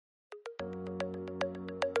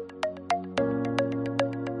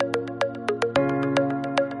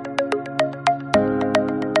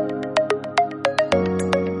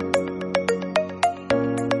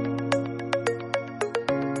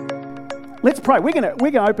Let's pray. We're going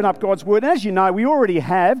to open up God's Word. And as you know, we've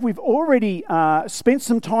already spent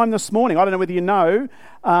some time this morning, I don't know whether you know,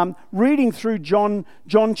 reading through John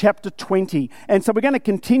chapter 20. And so we're going to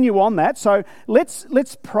continue on that. So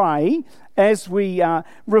let's pray as we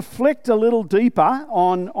reflect a little deeper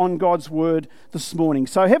on God's Word this morning.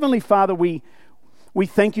 So Heavenly Father, we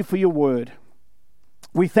thank you for your Word.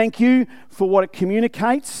 We thank you for what it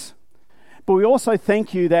communicates, but we also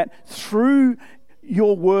thank you that through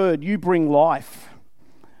your Word you bring life.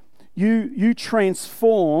 You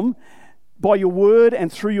transform by your Word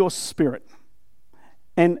and through your Spirit.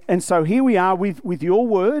 And so here we are with your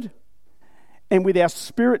Word and with our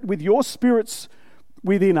Spirit, with your Spirits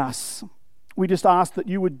within us. We just ask that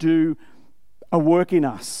you would do a work in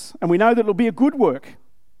us. And we know that it'll be a good work.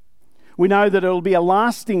 We know that it'll be a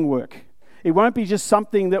lasting work. It won't be just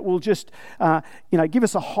something that will just give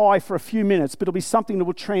us a high for a few minutes, but it'll be something that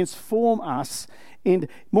will transform us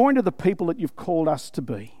more into the people that you've called us to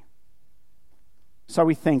be. So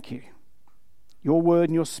we thank you. Your Word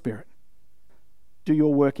and your Spirit, do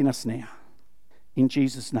your work in us now. In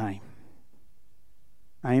Jesus' name.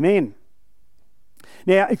 Amen.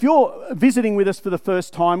 Now, if you're visiting with us for the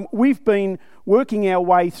first time, we've been working our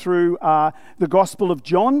way through the Gospel of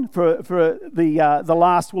John for the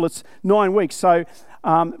last, it's 9 weeks. So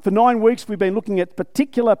for 9 weeks, we've been looking at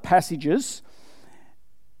particular passages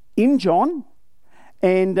in John,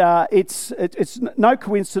 and it's no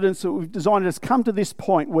coincidence that we've designed us come to this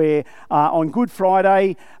point where on Good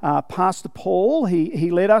Friday, Pastor Paul, he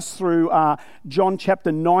led us through John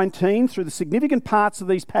chapter 19, through the significant parts of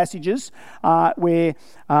these passages where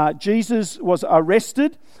Jesus was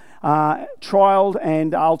arrested, trialed,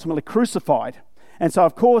 and ultimately crucified. And so,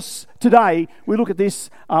 of course, today we look at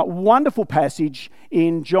this wonderful passage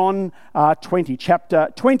in John 20, chapter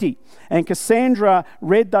 20. And Cassandra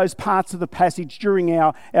read those parts of the passage during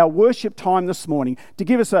our worship time this morning to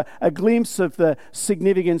give us a glimpse of the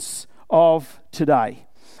significance of today.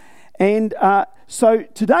 And so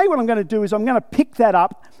today what I'm going to do is I'm going to pick that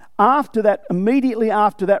up immediately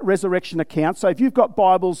after that resurrection account. So if you've got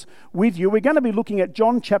Bibles with you, we're going to be looking at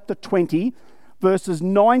John chapter 20, verses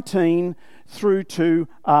 19 through to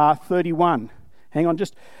 31. Hang on,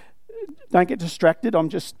 just don't get distracted.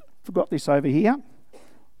 Forgot this over here.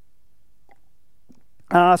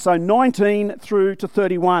 So 19 through to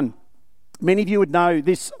 31. Many of you would know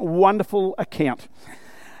this wonderful account.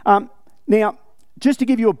 Now, just to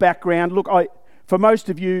give you a background, look, for most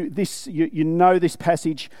of you, you know this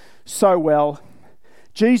passage so well.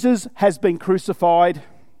 Jesus has been crucified.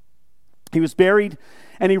 He was buried,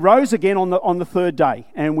 and he rose again on the third day.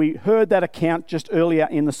 And we heard that account just earlier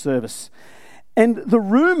in the service. And the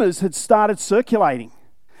rumours had started circulating.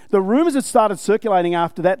 The rumours had started circulating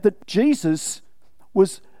after that Jesus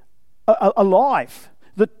was alive.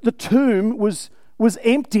 The tomb was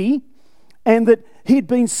empty, and that he had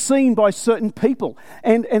been seen by certain people.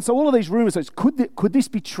 And so all of these rumours, could this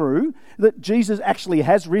be true, that Jesus actually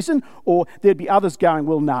has risen? Or there'd be others going,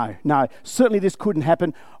 well, no, certainly this couldn't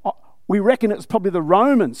happen. We reckon it was probably the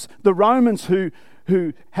Romans who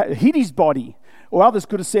hid his body. Or others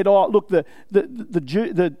could have said, oh, look, the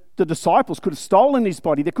disciples could have stolen his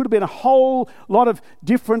body. There could have been a whole lot of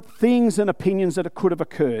different things and opinions that could have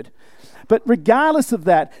occurred. But regardless of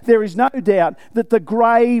that, there is no doubt that the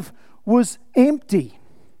grave was empty.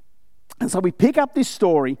 And so we pick up this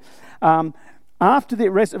story after the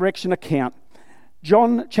resurrection account,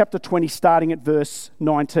 John chapter 20, starting at verse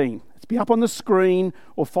 19. It's be up on the screen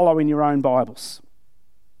or follow in your own Bibles.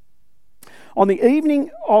 On the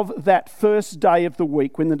evening of that first day of the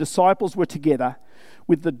week, when the disciples were together,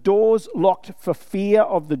 with the doors locked for fear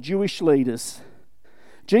of the Jewish leaders,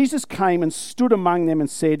 Jesus came and stood among them and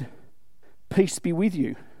said, "Peace be with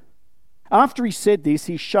you." After he said this,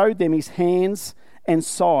 he showed them his hands and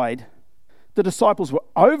side. The disciples were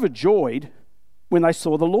overjoyed when they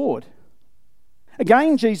saw the Lord.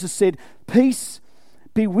 Again, Jesus said, "Peace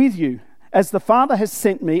be with you. As the Father has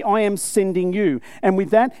sent me, I am sending you." And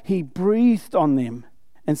with that, he breathed on them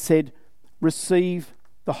and said, "Receive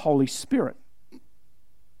the Holy Spirit."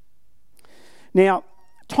 Now,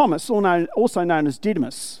 Thomas, also known as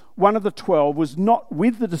Didymus, one of the 12, was not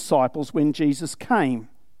with the disciples when Jesus came.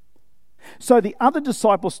 So the other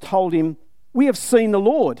disciples told him, "We have seen the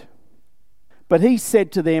Lord." But he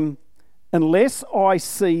said to them, "Unless I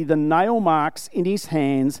see the nail marks in his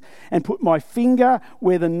hands and put my finger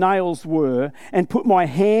where the nails were and put my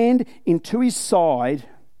hand into his side,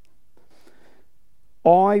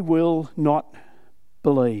 I will not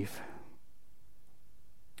believe."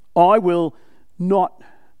 I will not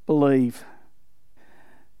believe.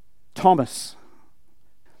 Thomas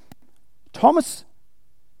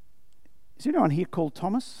Is anyone here called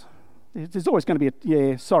Thomas? There's always going to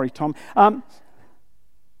be sorry, Tom.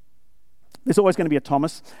 There's always going to be a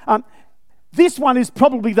Thomas. This one is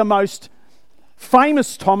probably the most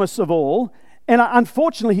famous Thomas of all, and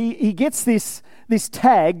unfortunately he gets this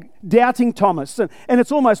tag, Doubting Thomas, and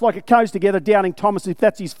it's almost like it goes together, Doubting Thomas, if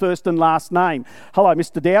that's his first and last name. Hello,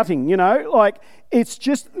 Mr. Doubting, like it's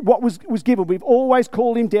just what was given. We've always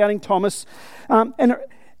called him Doubting Thomas,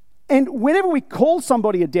 and whenever we call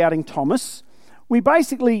somebody a Doubting Thomas, we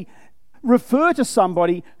basically refer to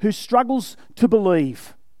somebody who struggles to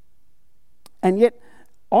believe. And yet,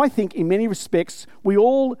 I think in many respects, we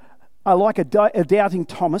all are like a doubting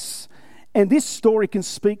Thomas, and this story can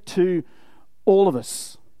speak to all of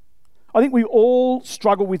us. I think we all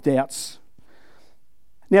struggle with doubts.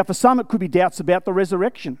 Now, for some, it could be doubts about the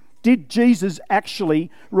resurrection. Did Jesus actually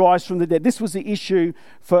rise from the dead? This was the issue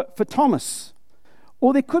for Thomas.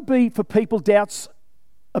 Or there could be, for people, doubts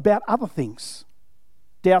about other things.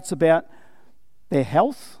 Doubts about their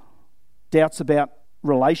health, doubts about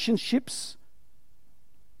relationships,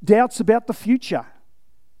 doubts about the future.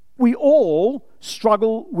 We all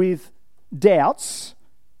struggle with doubts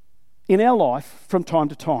in our life from time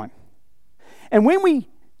to time. And when we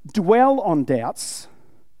dwell on doubts,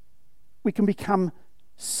 we can become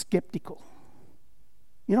skeptical.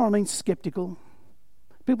 You know what I mean? Skeptical.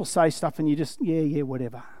 People say stuff and you just, yeah,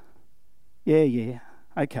 whatever. Yeah,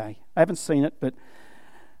 okay. I haven't seen it, but...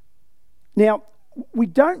 Now, we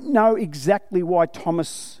don't know exactly why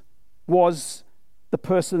Thomas was the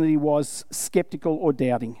person that he was, skeptical or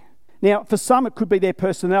doubting. Now, for some, it could be their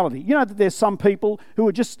personality. You know that there's some people who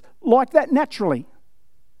are just like that naturally.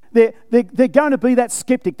 They're going to be that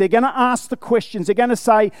skeptic. They're going to ask the questions. They're going to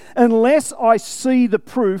say, unless I see the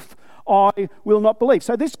proof, I will not believe.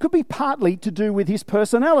 So this could be partly to do with his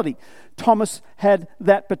personality. Thomas had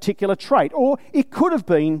that particular trait. Or it could have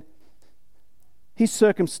been his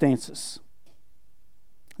circumstances.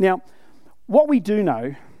 Now, what we do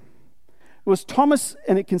know was Thomas,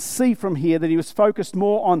 and it can see from here that he was focused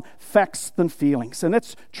more on facts than feelings. And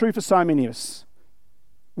that's true for so many of us.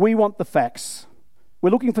 We want the facts. We're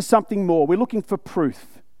looking for something more. We're looking for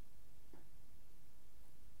proof.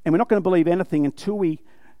 And we're not going to believe anything until we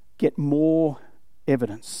get more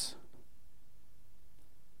evidence.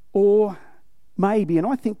 Or maybe, and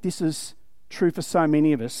I think this is true for so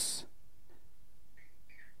many of us,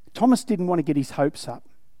 Thomas didn't want to get his hopes up.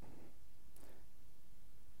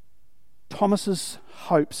 Thomas's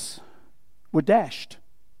hopes were dashed.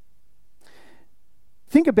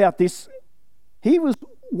 Think about this. He was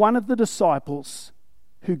one of the disciples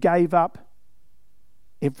who gave up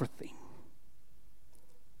everything.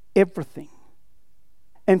 Everything.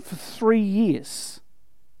 And for 3 years,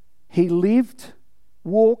 he lived,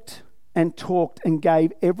 walked, and talked and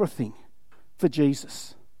gave everything for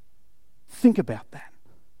Jesus. Think about that.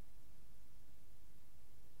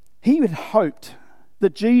 He had hoped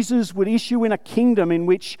that Jesus would issue in a kingdom in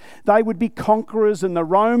which they would be conquerors and the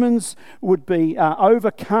Romans would be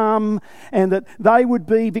overcome, and that they would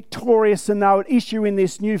be victorious and they would issue in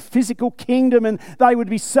this new physical kingdom and they would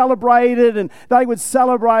be celebrated and they would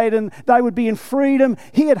celebrate and they would be in freedom.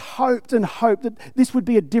 He had hoped and hoped that this would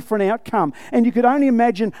be a different outcome. And you could only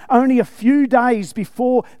imagine, only a few days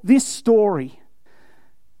before this story,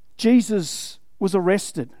 Jesus was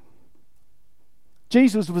arrested.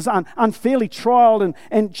 Jesus was unfairly trialed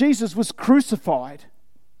and Jesus was crucified.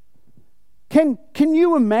 Can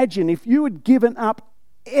you imagine if you had given up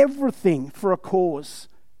everything for a cause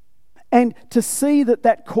and to see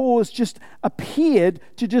that cause just appeared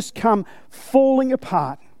to just come falling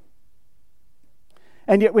apart?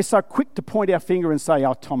 And yet we're so quick to point our finger and say,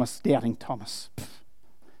 oh, Thomas, doubting Thomas.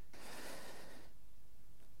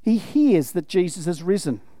 He hears that Jesus has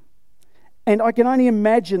risen. And I can only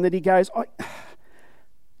imagine that he goes,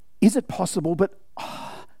 is it possible? But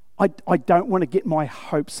I don't want to get my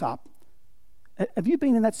hopes up. Have you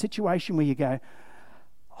been in that situation where you go,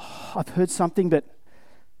 I've heard something, but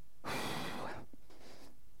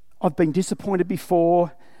I've been disappointed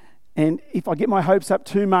before, and if I get my hopes up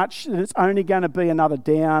too much, then it's only going to be another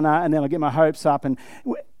downer, and then I get my hopes up, and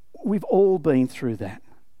we've all been through that.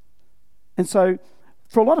 And so,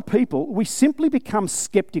 for a lot of people, we simply become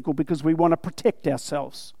skeptical because we want to protect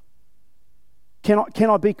ourselves. Can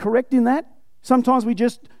I be correct in that? Sometimes we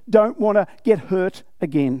just don't want to get hurt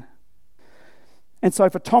again. And so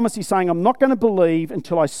for Thomas, he's saying, I'm not going to believe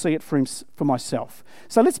until I see it for myself.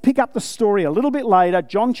 So let's pick up the story a little bit later,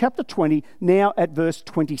 John chapter 20, now at verse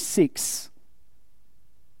 26.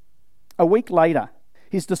 A week later,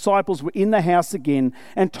 his disciples were in the house again,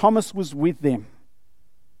 and Thomas was with them.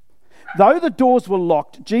 Though the doors were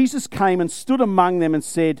locked, Jesus came and stood among them and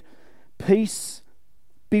said, Peace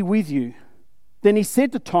be with you." Then he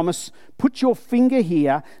said to Thomas, "Put your finger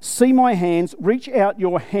here, see my hands, reach out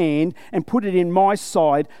your hand and put it in my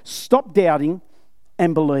side. Stop doubting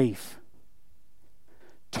and believe."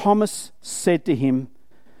 Thomas said to him,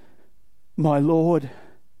 "My Lord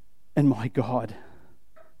and my God."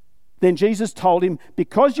 Then Jesus told him,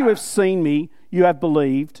 "Because you have seen me, you have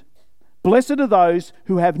believed. Blessed are those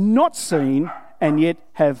who have not seen and yet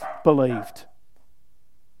have believed."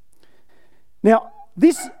 Now,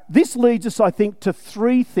 this leads us, I think, to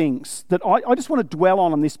three things that I just want to dwell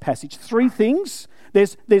on in this passage. Three things.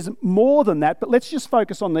 There's more than that, but let's just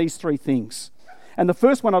focus on these three things. And the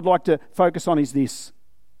first one I'd like to focus on is this.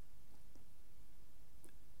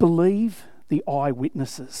 Believe the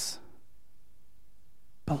eyewitnesses.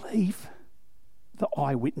 Believe the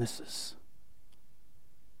eyewitnesses.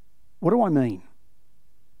 What do I mean?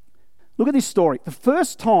 Look at this story. The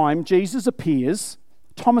first time Jesus appears,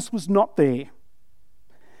 Thomas was not there.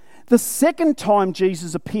 The second time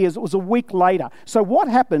Jesus appears, it was a week later. So what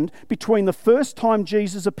happened between the first time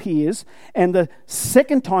Jesus appears and the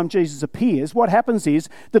second time Jesus appears? What happens is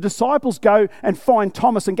the disciples go and find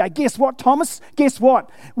Thomas and go, "Guess what, Thomas? Guess what?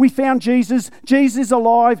 We found Jesus. Jesus is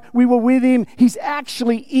alive. We were with him. He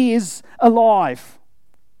actually is alive."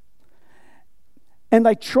 And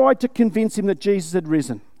they tried to convince him that Jesus had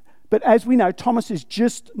risen. But as we know, Thomas is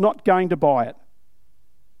just not going to buy it.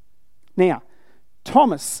 Now,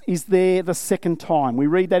 Thomas is there the second time. We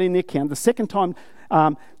read that in the account. The second time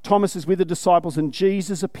Thomas is with the disciples and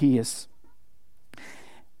Jesus appears.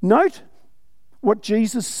 Note what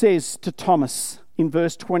Jesus says to Thomas in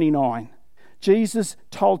verse 29. Jesus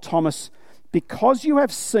told Thomas, "Because you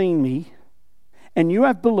have seen me and you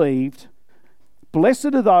have believed,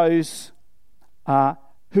 blessed are those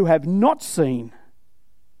who have not seen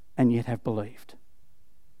and yet have believed."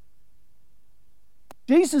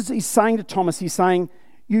 Jesus is saying to Thomas, he's saying,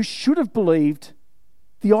 you should have believed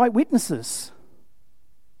the eyewitnesses.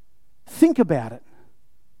 Think about it.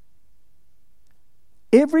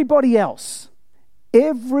 Everybody else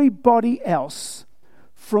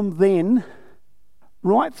from then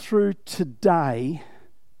right through today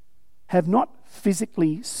have not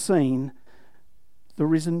physically seen the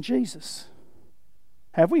risen Jesus.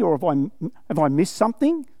 Have we? Or have I missed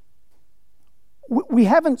something? We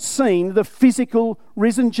haven't seen the physical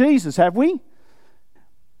risen Jesus, have we?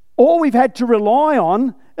 All we've had to rely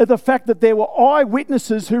on is the fact that there were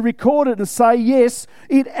eyewitnesses who recorded and say, yes,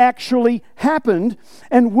 it actually happened,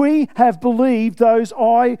 and we have believed those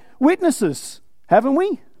eyewitnesses, haven't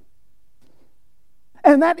we?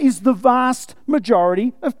 And that is the vast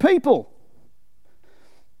majority of people.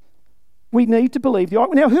 We need to believe the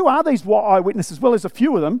eyewitnesses. Now, who are these eyewitnesses? Well, there's a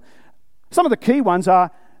few of them. Some of the key ones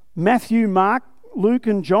are Matthew, Mark, Luke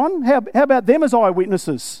and John. How about them as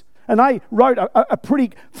eyewitnesses? And they wrote a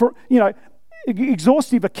pretty,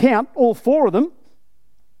 exhaustive account, all four of them.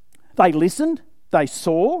 They listened, they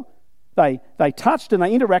saw, they touched, and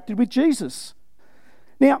they interacted with Jesus.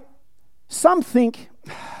 Now, some think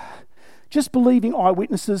just believing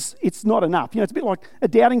eyewitnesses, it's not enough. It's a bit like a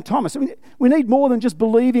doubting Thomas. I mean, we need more than just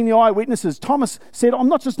believing the eyewitnesses. Thomas said, I'm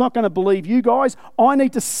not going to believe you guys. I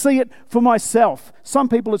need to see it for myself. Some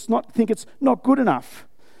people think it's not good enough.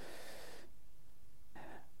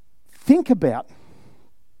 Think about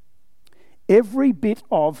every bit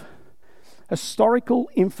of historical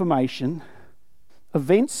information,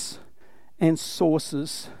 events and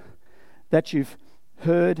sources that you've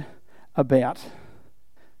heard about.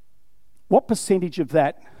 What percentage of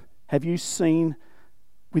that have you seen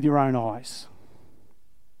with your own eyes?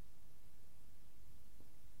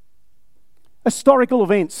 Historical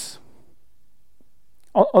events.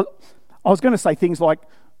 I was going to say things like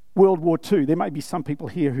World War II. There may be some people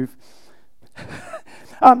here who've...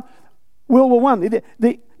 World War I,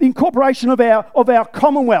 the incorporation of our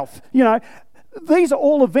Commonwealth. These are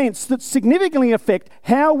all events that significantly affect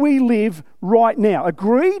how we live right now.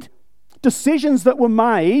 Agreed? Decisions that were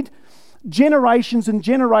made generations and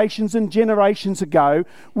generations and generations ago,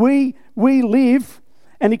 we live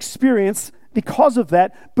and experience because of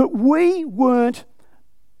that, but we weren't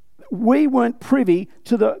privy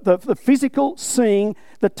to the physical seeing,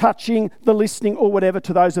 the touching, the listening, or whatever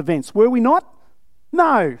to those events. Were we not?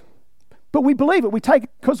 No. But we believe it. We take it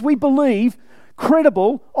because we believe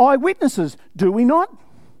credible eyewitnesses. Do we not?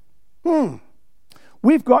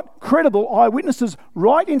 We've got credible eyewitnesses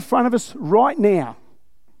right in front of us right now.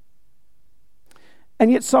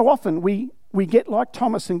 And yet so often we get like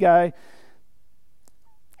Thomas and go,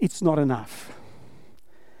 it's not enough.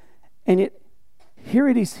 And yet here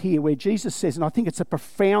it is here where Jesus says, and I think it's a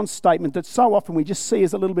profound statement that so often we just see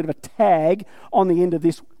as a little bit of a tag on the end of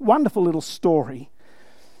this wonderful little story.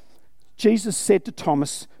 Jesus said to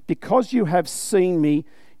Thomas, "Because you have seen me,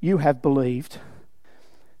 you have believed."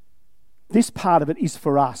 This part of it is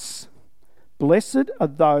for us. Blessed are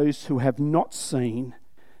those who have not seen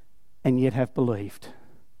and yet have believed.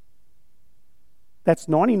 That's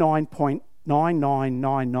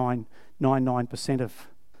 99.999999% of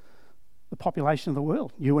the population of the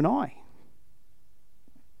world, you and I.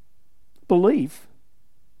 Believe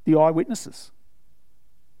the eyewitnesses.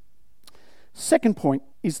 Second point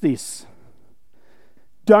is this.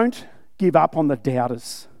 Don't give up on the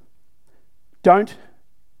doubters. Don't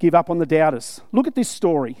give up on the doubters. Look at this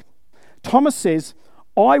story. Thomas says,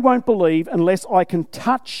 "I won't believe unless I can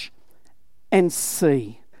touch and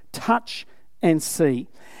see." Touch and see.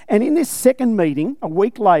 And in this second meeting, a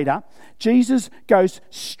week later, Jesus goes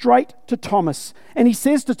straight to Thomas and he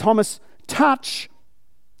says to Thomas, "Touch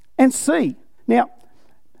and see." Now,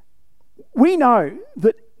 we know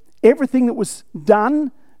that everything that was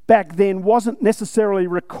done back then wasn't necessarily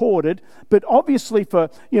recorded, but obviously for,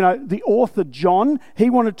 the author John, he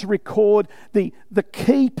wanted to record the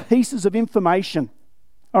key pieces of information.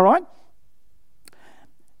 All right?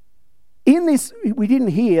 In this, we didn't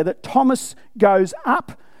hear that Thomas goes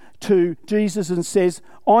up to Jesus and says,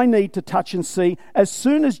 "I need to touch and see." As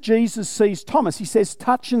soon as Jesus sees Thomas, he says,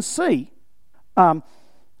 "Touch and see."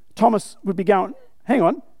 Thomas would be going, "Hang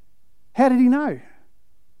on, how did he know?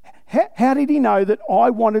 How did he know that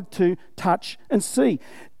I wanted to touch and see?"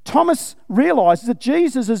 Thomas realises that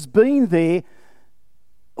Jesus has been there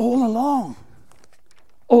all along.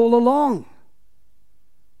 All along.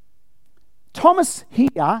 Thomas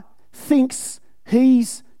here thinks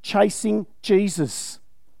he's chasing Jesus.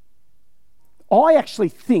 I actually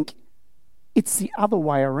think it's the other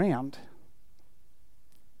way around.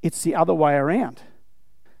 It's the other way around.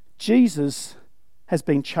 Jesus has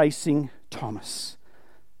been chasing Thomas.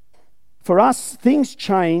 For us, things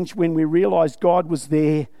change when we realise God was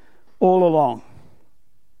there all along.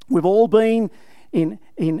 We've all been in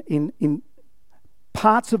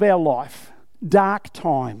parts of our life, dark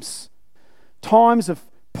times, times of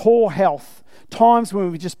poor health, times when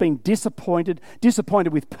we've just been disappointed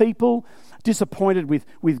with people, disappointed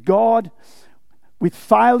with God, with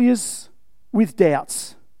failures, with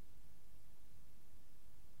doubts.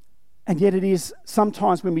 And yet it is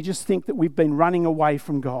sometimes when we just think that we've been running away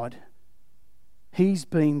from God. He's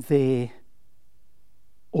been there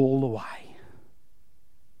all the way.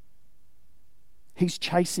 He's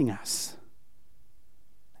chasing us.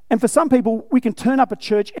 And for some people, we can turn up at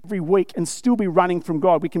church every week and still be running from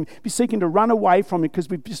God. We can be seeking to run away from Him because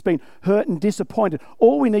we've just been hurt and disappointed.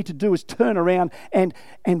 All we need to do is turn around and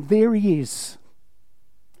there He is.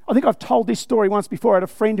 I think I've told this story once before. I had a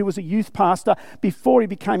friend who was a youth pastor. Before he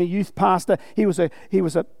became a youth pastor, he was a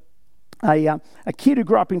kid who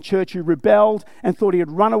grew up in church who rebelled and thought he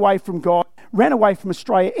had run away from God, ran away from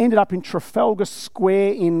Australia, ended up in Trafalgar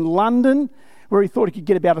Square in London, where he thought he could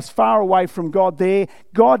get about as far away from God there.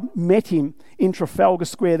 God met him in Trafalgar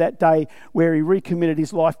Square that day where he recommitted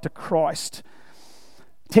his life to Christ,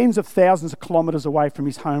 tens of thousands of kilometres away from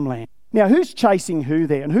his homeland. Now, who's chasing who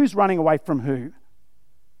there and who's running away from who?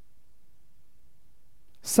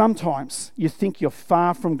 Sometimes you think you're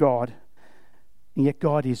far from God, and yet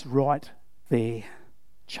God is right there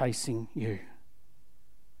chasing you.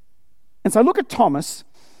 And so look at Thomas.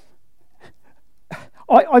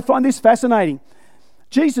 I find this fascinating.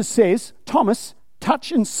 Jesus says, "Thomas,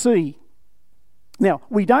 touch and see." Now,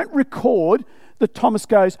 we don't record that Thomas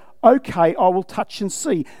goes, "Okay, I will touch and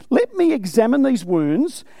see. Let me examine these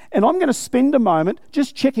wounds, and I'm going to spend a moment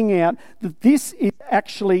just checking out that this is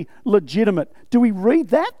actually legitimate." Do we read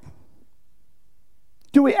that?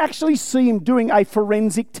 Do we actually see him doing a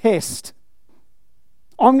forensic test?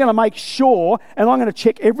 I'm going to make sure, and I'm going to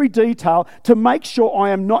check every detail to make sure I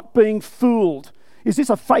am not being fooled. Is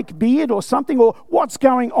this a fake beard or something, or what's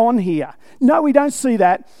going on here? No, we don't see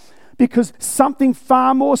that, because something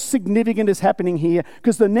far more significant is happening here,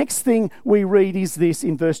 because the next thing we read is this.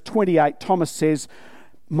 In verse 28, Thomas says,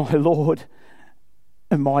 "My Lord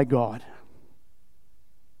and my God."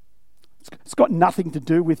 It's got nothing to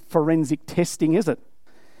do with forensic testing, is it?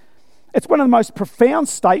 It's one of the most profound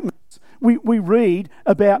statements we read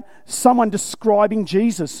about someone describing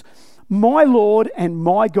Jesus. "My Lord and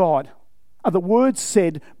my God" are the words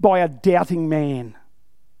said by a doubting man.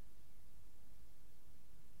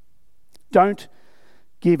 Don't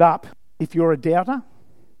give up if you're a doubter,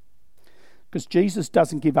 because Jesus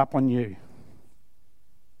doesn't give up on you.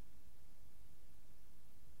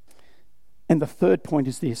 And the third point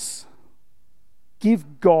is this.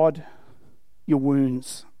 Give God your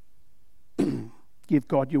wounds. Give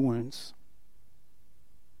God your wounds.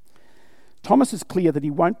 Thomas is clear that he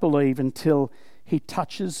won't believe until he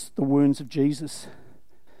touches the wounds of Jesus.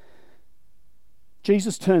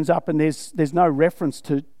 Jesus turns up and there's no reference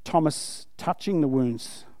to Thomas touching the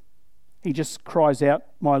wounds. He just cries out,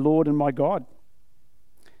 "My Lord and my God."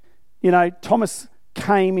 You know, Thomas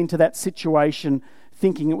came into that situation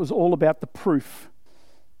thinking it was all about the proof.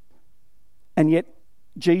 And yet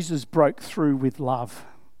Jesus broke through with love.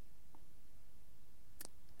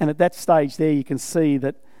 And at that stage there you can see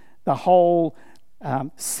that the whole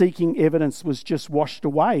seeking evidence was just washed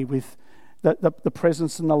away with the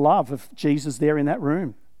presence and the love of Jesus there in that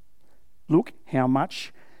room. Look how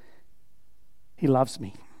much he loves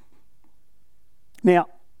me. Now,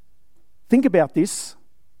 think about this.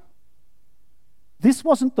 This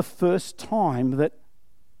wasn't the first time that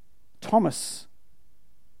Thomas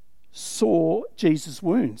saw Jesus'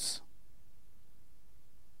 wounds.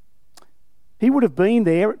 He would have been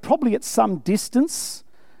there, probably at some distance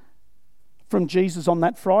from Jesus on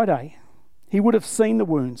that Friday. He would have seen the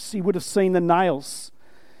wounds. He would have seen the nails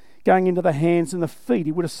going into the hands and the feet.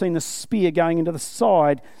 He would have seen the spear going into the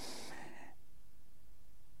side.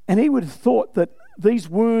 And he would have thought that these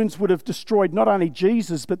wounds would have destroyed not only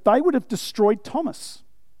Jesus, but they would have destroyed Thomas.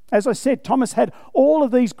 As I said, Thomas had all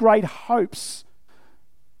of these great hopes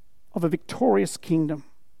of a victorious kingdom.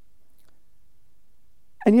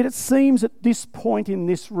 And yet it seems at this point in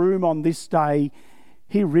this room on this day,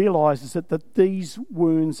 he realises that these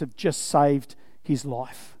wounds have just saved his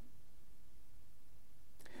life.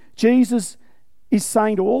 Jesus is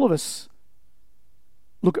saying to all of us,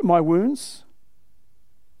 look at my wounds.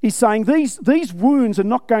 He's saying these wounds are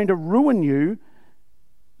not going to ruin you.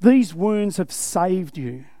 These wounds have saved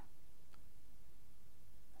you.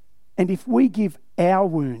 And if we give our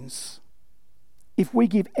wounds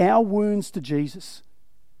to Jesus,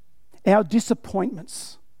 our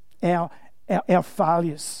disappointments, our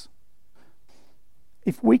failures,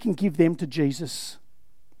 if we can give them to Jesus,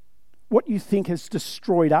 what you think has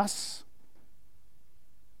destroyed us,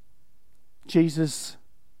 Jesus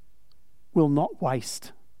will not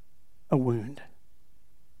waste a wound.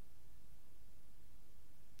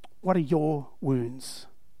 What are your wounds?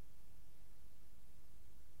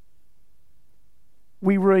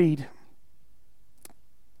 We read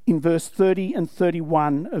in verse 30 and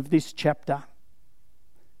 31 of this chapter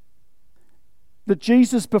that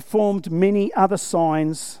Jesus performed many other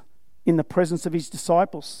signs in the presence of his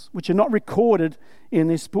disciples, which are not recorded in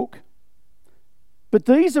this book. But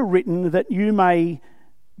these are written that you may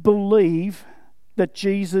believe that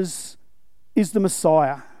Jesus is the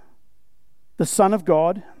Messiah, the Son of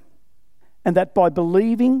God, and that by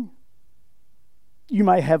believing you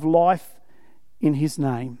may have life in his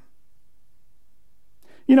name.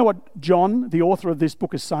 You know what John, the author of this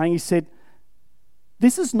book, is saying? He said,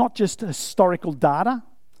 this is not just historical data.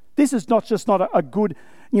 This is not just a good,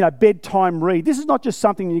 bedtime read. This is not just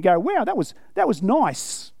something you go, wow, that was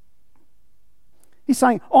nice. He's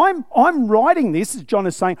saying, I'm writing this, as John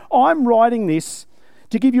is saying, I'm writing this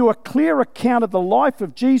to give you a clear account of the life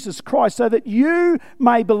of Jesus Christ so that you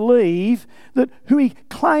may believe that who he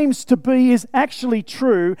claims to be is actually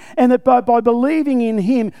true, and that by believing in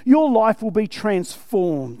him, your life will be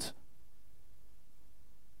transformed.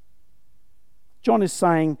 John is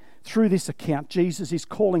saying, through this account, Jesus is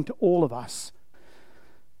calling to all of us,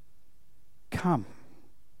 come,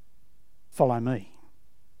 follow me.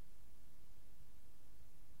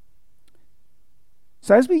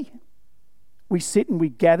 So as we sit and we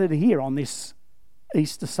gathered here on this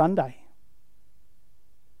Easter Sunday,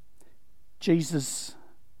 Jesus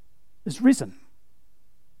is risen.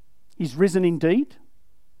 He's risen indeed,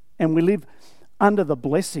 and we live under the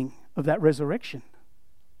blessing of that resurrection.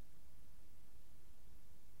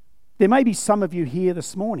 There may be some of you here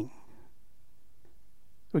this morning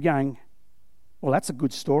who are going, well, that's a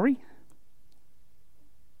good story.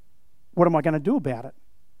 What am I going to do about it?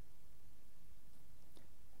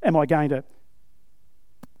 Am I going to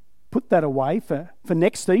put that away for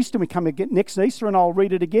next Easter? We come again next Easter and I'll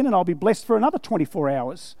read it again and I'll be blessed for another 24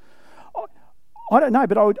 hours. I don't know,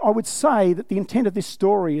 but I would say that the intent of this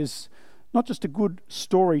story is not just a good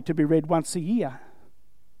story to be read once a year.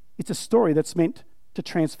 It's a story that's meant to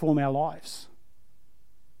transform our lives.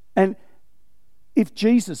 And if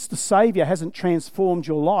Jesus, the Saviour, hasn't transformed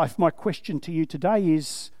your life, my question to you today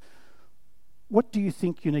is, what do you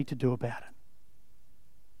think you need to do about it?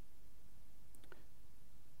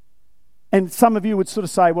 And some of you would sort of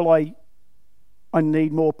say, well, I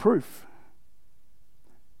need more proof.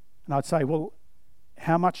 And I'd say, well,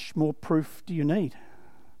 how much more proof do you need?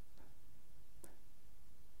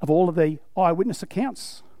 of all of the eyewitness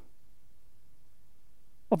accounts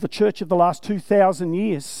of the church of the last 2,000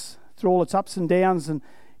 years, through all its ups and downs and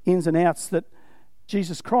ins and outs, that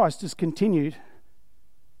Jesus Christ has continued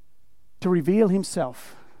to reveal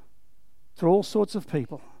himself through all sorts of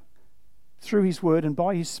people, through his word and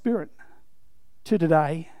by his Spirit. To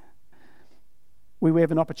today, we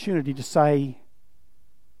have an opportunity to say,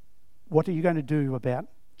 what are you going to do about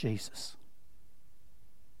Jesus?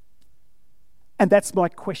 And that's my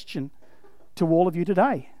question to all of you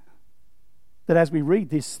today, that as we read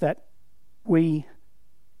this, that we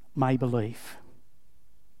may believe.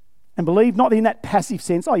 And believe not in that passive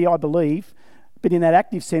sense, oh yeah, I believe, but in that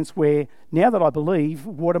active sense where, now that I believe,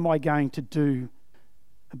 what am I going to do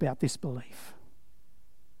about this belief?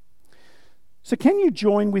 So can you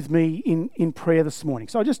join with me in prayer this morning?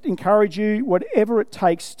 So I just encourage you, whatever it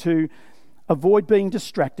takes, to avoid being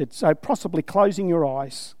distracted. So possibly closing your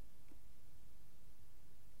eyes.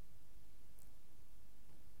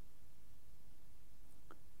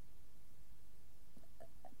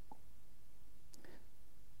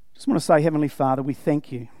 Just want to say, Heavenly Father, we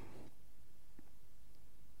thank you.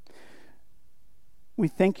 We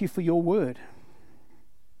thank you for your word.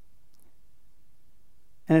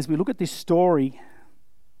 And as we look at this story,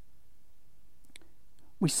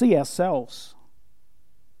 we see ourselves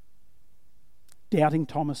doubting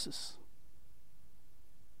Thomases,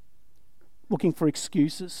 looking for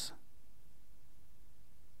excuses.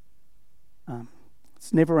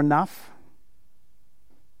 It's never enough.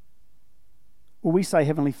 Well, we say,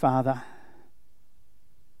 Heavenly Father,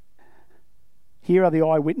 here are the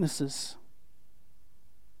eyewitnesses.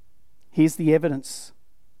 Here's the evidence.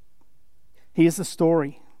 Here's the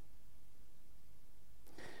story.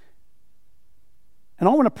 And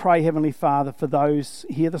I want to pray, Heavenly Father, for those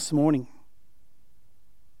here this morning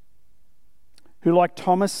who, like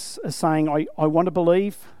Thomas, are saying, I want to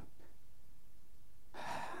believe,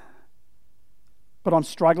 but I'm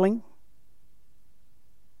struggling.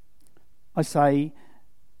 I say,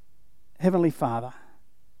 Heavenly Father,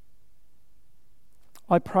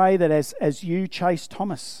 I pray that as you chase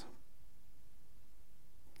Thomas,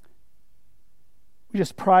 we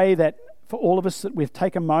just pray that for all of us that we've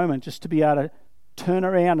taken a moment just to be able to turn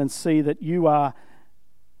around and see that you are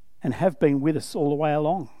and have been with us all the way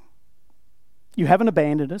along. You haven't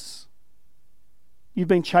abandoned us. You've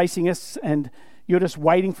been chasing us and you're just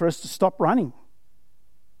waiting for us to stop running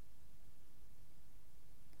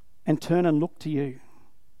and turn and look to you.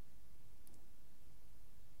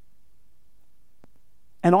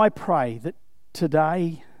 And I pray that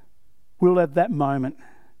today we'll have that moment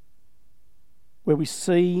where we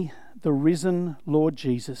see the risen Lord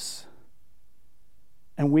Jesus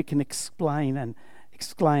and we can explain and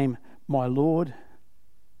exclaim, my Lord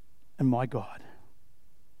and my God.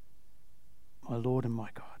 My Lord and my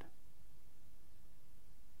God.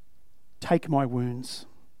 Take my wounds.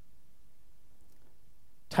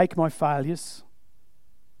 Take my failures.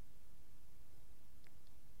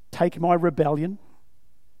 Take my rebellion.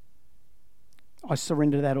 I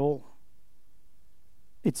surrender that all.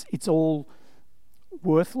 It's all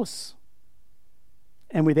worthless.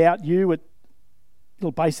 And without you,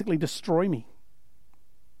 it'll basically destroy me.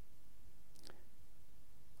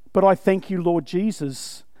 But I thank you, Lord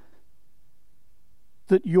Jesus,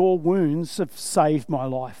 that your wounds have saved my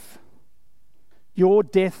life. Your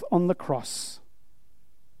death on the cross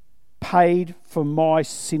paid for my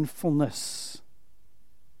sinfulness.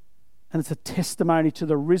 And it's a testimony to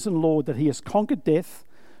the risen Lord that he has conquered death,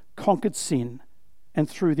 conquered sin, and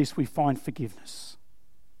through this we find forgiveness.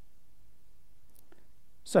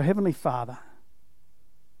 So, Heavenly Father,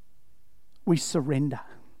 we surrender.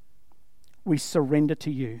 We surrender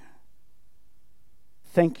to you.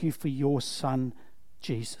 Thank you for your Son,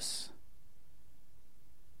 Jesus.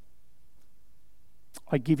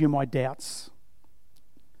 I give you my doubts.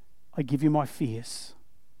 I give you my fears.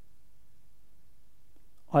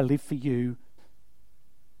 I live for you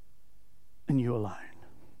and you alone.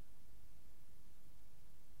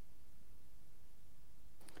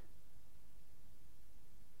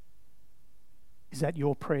 Is that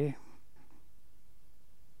your prayer?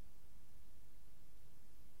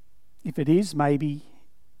 If it is, maybe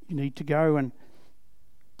you need to go and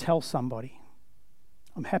tell somebody.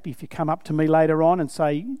 I'm happy if you come up to me later on and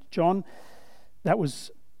say, John, that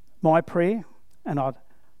was my prayer, and I'd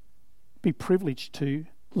be privileged to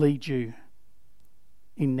lead you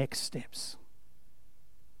in next steps.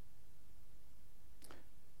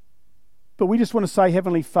 But we just want to say,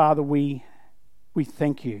 Heavenly Father, we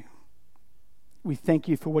thank you. We thank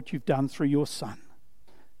you for what you've done through your Son.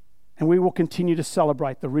 And we will continue to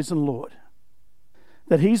celebrate the risen Lord,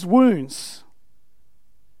 that his wounds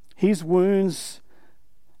His wounds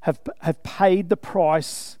have paid the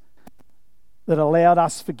price that allowed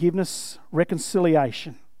us forgiveness,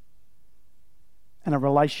 reconciliation, and a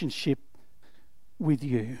relationship with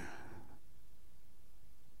you.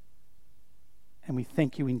 And we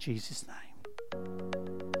thank you in Jesus' name.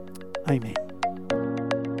 Amen.